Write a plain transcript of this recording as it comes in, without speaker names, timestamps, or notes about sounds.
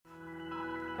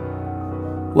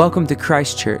Welcome to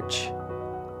Christ Church.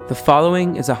 The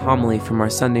following is a homily from our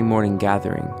Sunday morning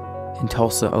gathering in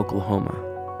Tulsa, Oklahoma.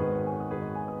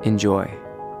 Enjoy.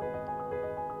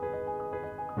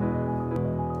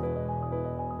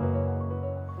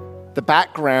 The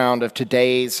background of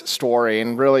today's story,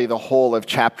 and really the whole of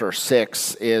chapter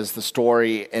 6, is the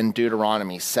story in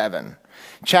Deuteronomy 7.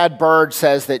 Chad Bird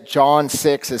says that John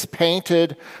 6 is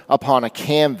painted upon a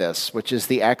canvas, which is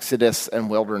the Exodus and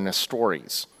wilderness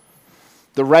stories.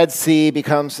 The Red Sea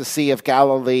becomes the Sea of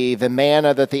Galilee. The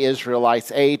manna that the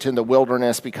Israelites ate in the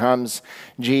wilderness becomes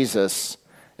Jesus.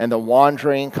 And the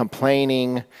wandering,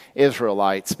 complaining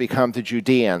Israelites become the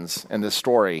Judeans in the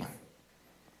story.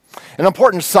 An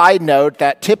important side note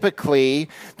that typically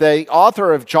the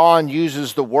author of John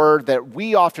uses the word that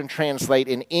we often translate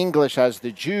in English as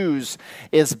the Jews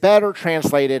is better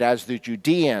translated as the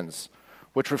Judeans,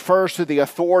 which refers to the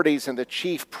authorities and the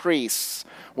chief priests,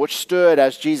 which stood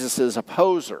as Jesus'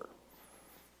 opposer.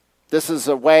 This is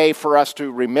a way for us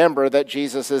to remember that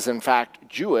Jesus is in fact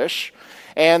Jewish,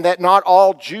 and that not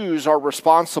all Jews are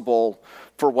responsible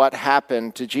for what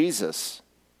happened to Jesus.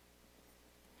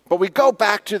 But we go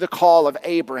back to the call of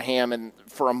Abraham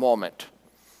for a moment.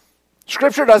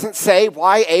 Scripture doesn't say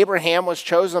why Abraham was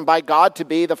chosen by God to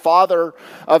be the father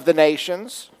of the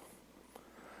nations.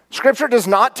 Scripture does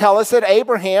not tell us that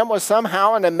Abraham was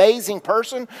somehow an amazing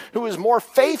person who was more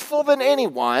faithful than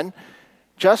anyone.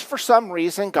 Just for some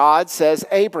reason, God says,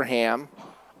 Abraham,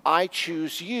 I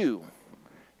choose you.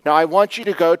 Now I want you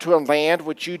to go to a land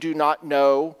which you do not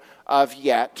know of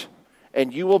yet,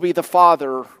 and you will be the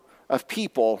father of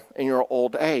people in your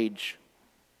old age.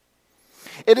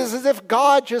 It is as if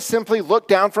God just simply looked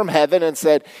down from heaven and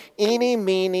said, eeny,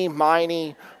 meeny,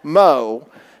 miny, mo,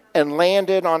 and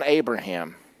landed on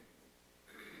Abraham.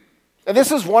 And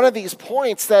this is one of these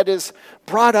points that is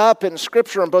brought up in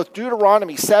Scripture in both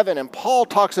Deuteronomy 7, and Paul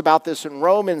talks about this in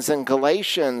Romans and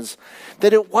Galatians,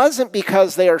 that it wasn't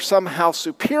because they are somehow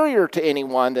superior to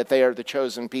anyone that they are the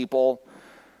chosen people,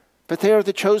 but they are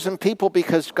the chosen people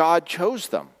because God chose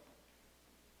them.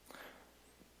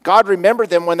 God remembered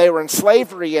them when they were in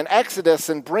slavery in Exodus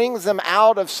and brings them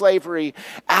out of slavery,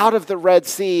 out of the Red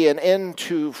Sea and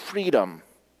into freedom.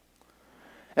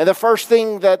 And the first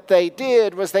thing that they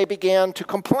did was they began to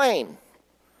complain.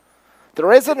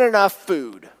 There isn't enough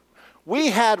food. We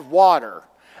had water.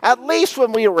 At least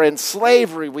when we were in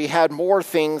slavery, we had more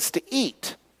things to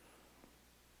eat.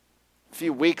 A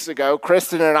few weeks ago,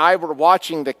 Kristen and I were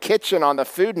watching The Kitchen on the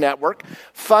Food Network.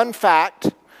 Fun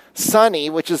fact, Sunny,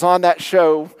 which is on that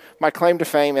show, my claim to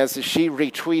fame is that she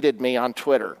retweeted me on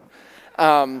Twitter.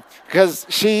 Because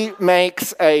she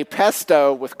makes a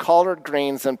pesto with collard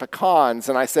greens and pecans,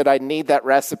 and I said I need that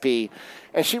recipe,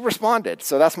 and she responded.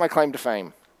 So that's my claim to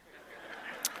fame.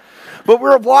 But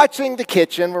we're watching The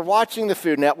Kitchen, we're watching the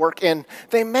Food Network, and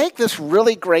they make this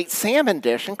really great salmon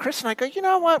dish. And Chris and I go, you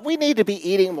know what? We need to be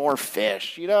eating more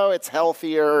fish. You know, it's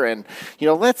healthier, and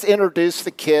let's introduce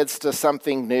the kids to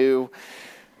something new.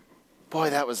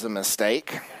 Boy, that was a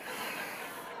mistake.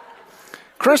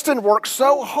 Kristen worked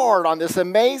so hard on this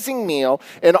amazing meal,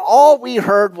 and all we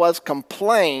heard was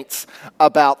complaints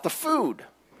about the food,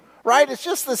 right? It's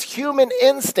just this human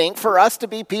instinct for us to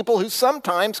be people who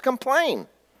sometimes complain.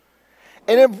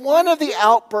 And in one of the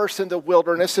outbursts in the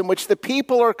wilderness in which the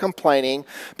people are complaining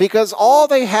because all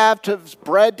they have is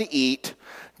bread to eat,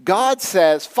 God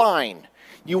says, fine,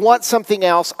 you want something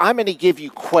else, I'm going to give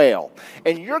you quail.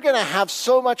 And you're going to have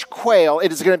so much quail,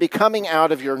 it is going to be coming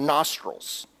out of your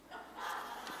nostrils.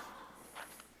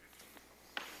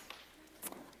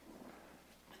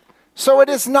 So it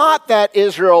is not that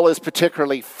Israel is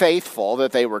particularly faithful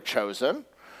that they were chosen.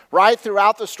 Right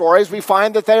throughout the stories, we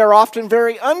find that they are often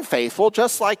very unfaithful,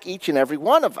 just like each and every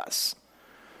one of us.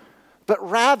 But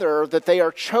rather that they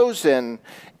are chosen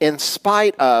in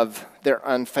spite of their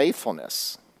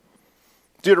unfaithfulness.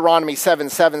 Deuteronomy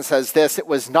 7:7 says this, it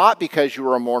was not because you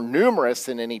were more numerous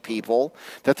than any people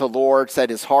that the Lord set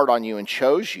his heart on you and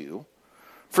chose you,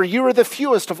 for you are the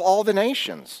fewest of all the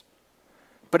nations.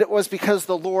 But it was because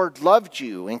the Lord loved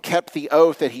you and kept the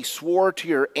oath that he swore to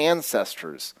your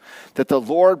ancestors, that the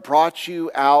Lord brought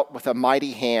you out with a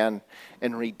mighty hand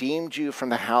and redeemed you from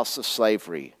the house of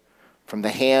slavery, from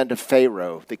the hand of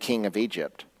Pharaoh, the king of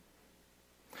Egypt.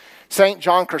 St.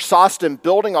 John Chrysostom,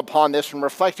 building upon this and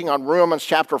reflecting on Romans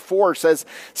chapter 4, says,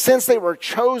 since they were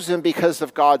chosen because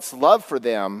of God's love for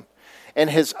them and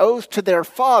his oath to their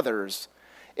fathers,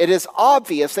 it is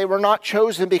obvious they were not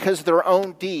chosen because of their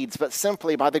own deeds, but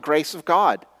simply by the grace of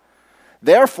God.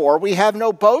 Therefore, we have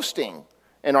no boasting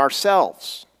in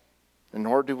ourselves, and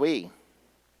nor do we.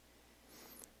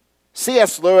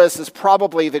 C.S. Lewis is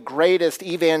probably the greatest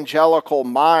evangelical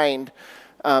mind,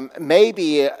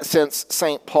 maybe since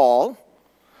St. Paul.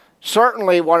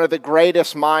 Certainly one of the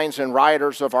greatest minds and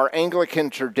writers of our Anglican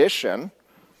tradition.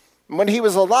 When he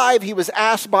was alive, he was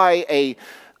asked by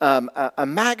a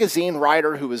magazine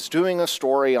writer who was doing a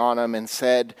story on him and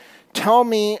said, "Tell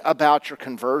me about your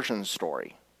conversion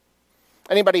story."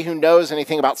 Anybody who knows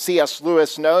anything about C.S.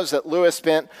 Lewis knows that Lewis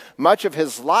spent much of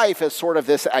his life as sort of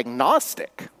this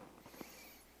agnostic.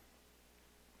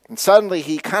 And suddenly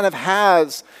he kind of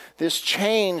has this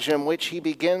change in which he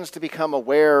begins to become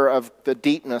aware of the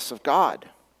deepness of God.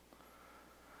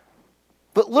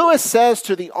 But Lewis says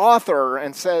to the author,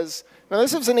 and says, now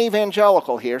this is an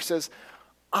evangelical here, says,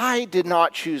 "I did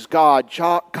not choose God,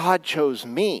 God chose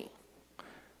me."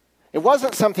 It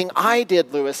wasn't something I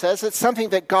did, Lewis says, it's something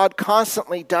that God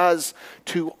constantly does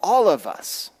to all of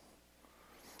us.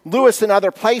 Lewis in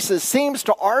other places seems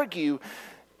to argue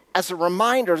as a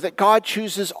reminder that God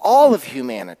chooses all of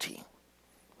humanity.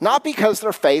 Not because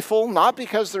they're faithful, not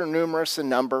because they're numerous in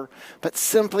number, but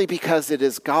simply because it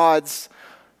is God's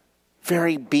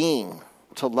very being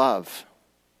to love.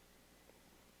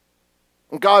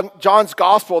 In John's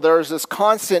gospel, there is this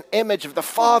constant image of the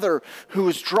Father who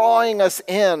is drawing us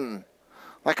in,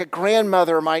 like a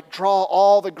grandmother might draw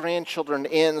all the grandchildren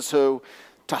in so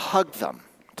to hug them,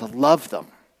 to love them.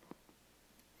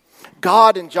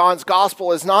 God in John's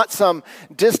gospel is not some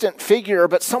distant figure,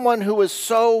 but someone who is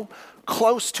so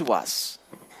close to us.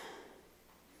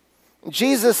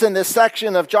 Jesus in this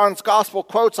section of John's gospel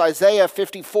quotes Isaiah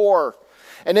 54.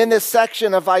 And in this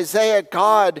section of Isaiah,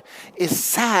 God is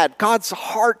sad. God's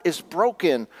heart is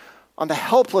broken on the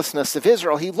helplessness of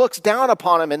Israel. He looks down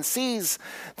upon them and sees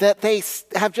that they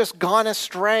have just gone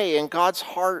astray, and God's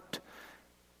heart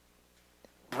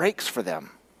breaks for them.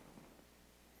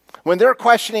 When they're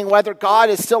questioning whether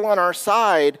God is still on our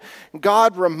side,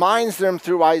 God reminds them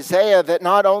through Isaiah that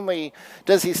not only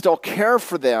does he still care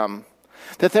for them,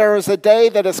 that there is a day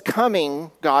that is coming,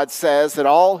 God says, that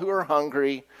all who are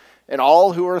hungry and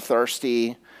all who are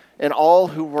thirsty and all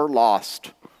who were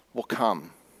lost will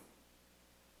come.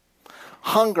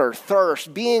 Hunger,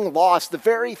 thirst, being lost, the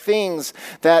very things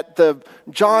that the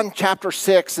John chapter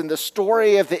 6 and the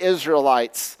story of the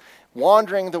Israelites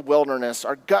wandering the wilderness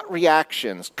are gut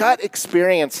reactions, gut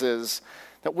experiences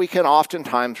that we can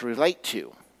oftentimes relate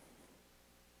to.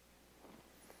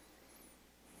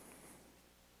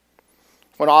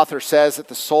 One author says that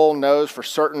the soul knows for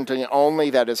certainty only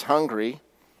that it is hungry.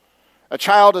 A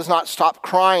child does not stop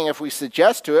crying if we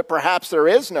suggest to it, perhaps there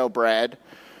is no bread.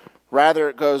 Rather,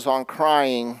 it goes on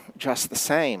crying just the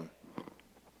same.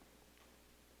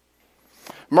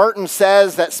 Merton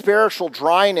says that spiritual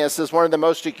dryness is one of the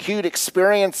most acute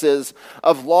experiences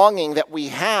of longing that we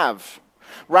have.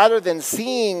 Rather than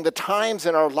seeing the times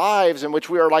in our lives in which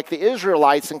we are like the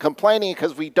Israelites and complaining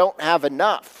because we don't have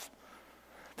enough,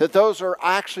 that those are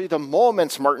actually the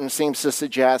moments, Merton seems to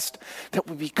suggest, that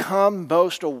we become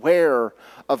most aware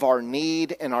of our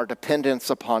need and our dependence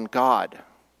upon God.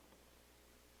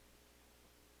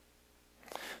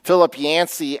 Philip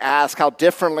Yancey asks, how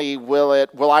differently will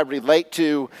I relate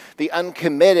to the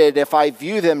uncommitted if I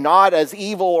view them not as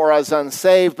evil or as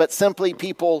unsaved, but simply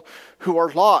people who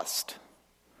are lost?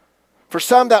 For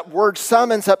some, that word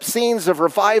summons up scenes of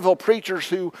revival preachers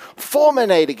who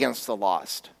fulminate against the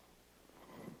lost.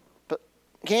 But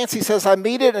Yancey says, I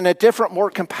meet it in a different,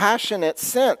 more compassionate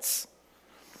sense.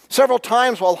 Several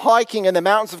times while hiking in the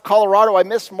mountains of Colorado, I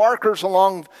missed markers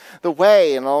along the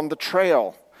way and on the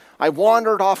trail. I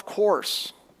wandered off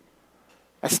course.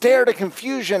 I stared in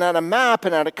confusion at a map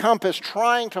and at a compass,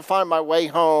 trying to find my way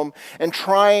home and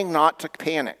trying not to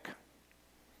panic.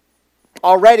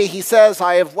 Already, he says,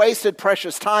 I have wasted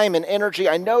precious time and energy.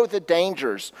 I know the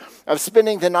dangers of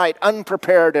spending the night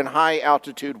unprepared in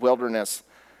high-altitude wilderness.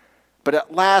 But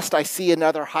at last, I see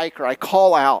another hiker. I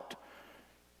call out.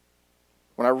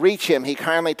 When I reach him, he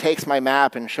kindly takes my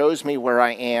map and shows me where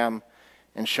I am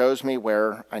and shows me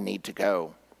where I need to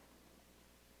go.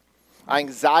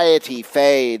 Anxiety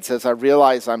fades as I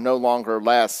realize I'm no longer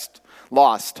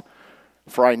lost,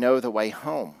 for I know the way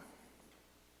home.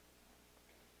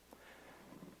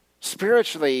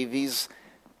 Spiritually, these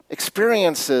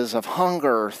experiences of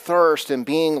hunger, thirst, and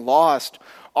being lost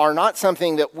are not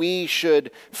something that we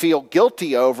should feel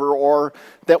guilty over or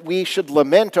that we should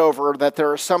lament over that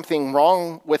there is something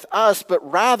wrong with us,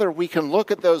 but rather we can look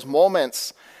at those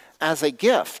moments as a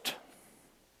gift.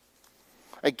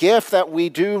 A gift that we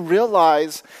do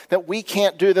realize that we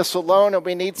can't do this alone and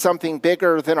we need something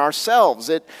bigger than ourselves.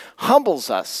 It humbles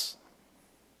us.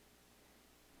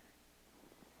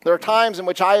 There are times in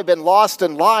which I have been lost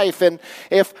in life, and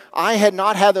if I had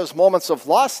not had those moments of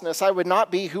lostness, I would not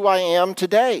be who I am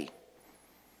today.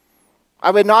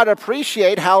 I would not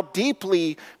appreciate how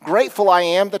deeply grateful I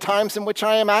am the times in which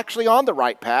I am actually on the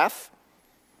right path.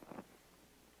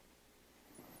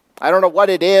 I don't know what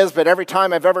it is, but every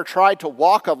time I've ever tried to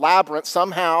walk a labyrinth,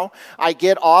 somehow I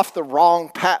get off the wrong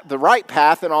path, the right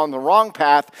path, and on the wrong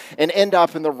path, and end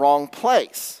up in the wrong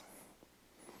place.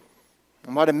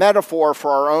 And what a metaphor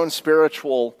for our own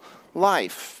spiritual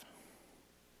life.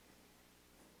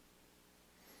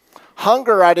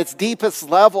 Hunger at its deepest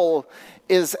level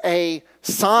is a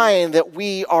sign that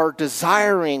we are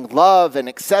desiring love and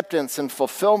acceptance and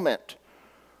fulfillment,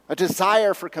 a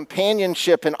desire for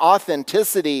companionship and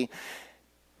authenticity,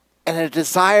 and a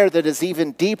desire that is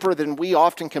even deeper than we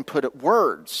often can put it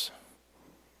words.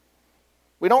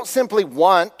 We don't simply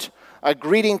want a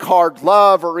greeting card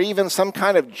love or even some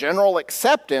kind of general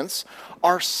acceptance.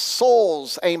 Our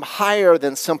souls aim higher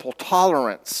than simple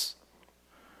tolerance.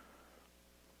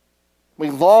 We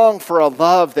long for a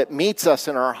love that meets us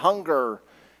in our hunger,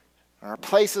 in our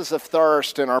places of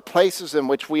thirst, in our places in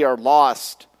which we are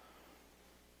lost,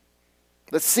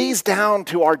 that sees down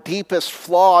to our deepest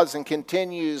flaws and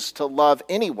continues to love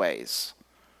anyways.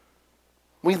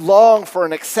 We long for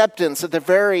an acceptance of the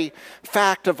very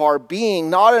fact of our being,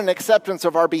 not an acceptance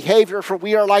of our behavior, for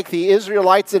we are like the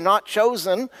Israelites and not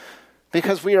chosen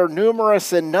because we are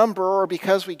numerous in number or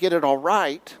because we get it all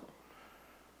right.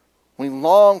 We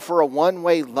long for a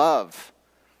one-way love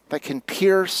that can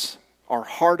pierce our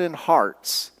hardened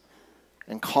hearts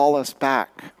and call us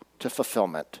back to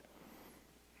fulfillment.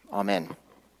 Amen.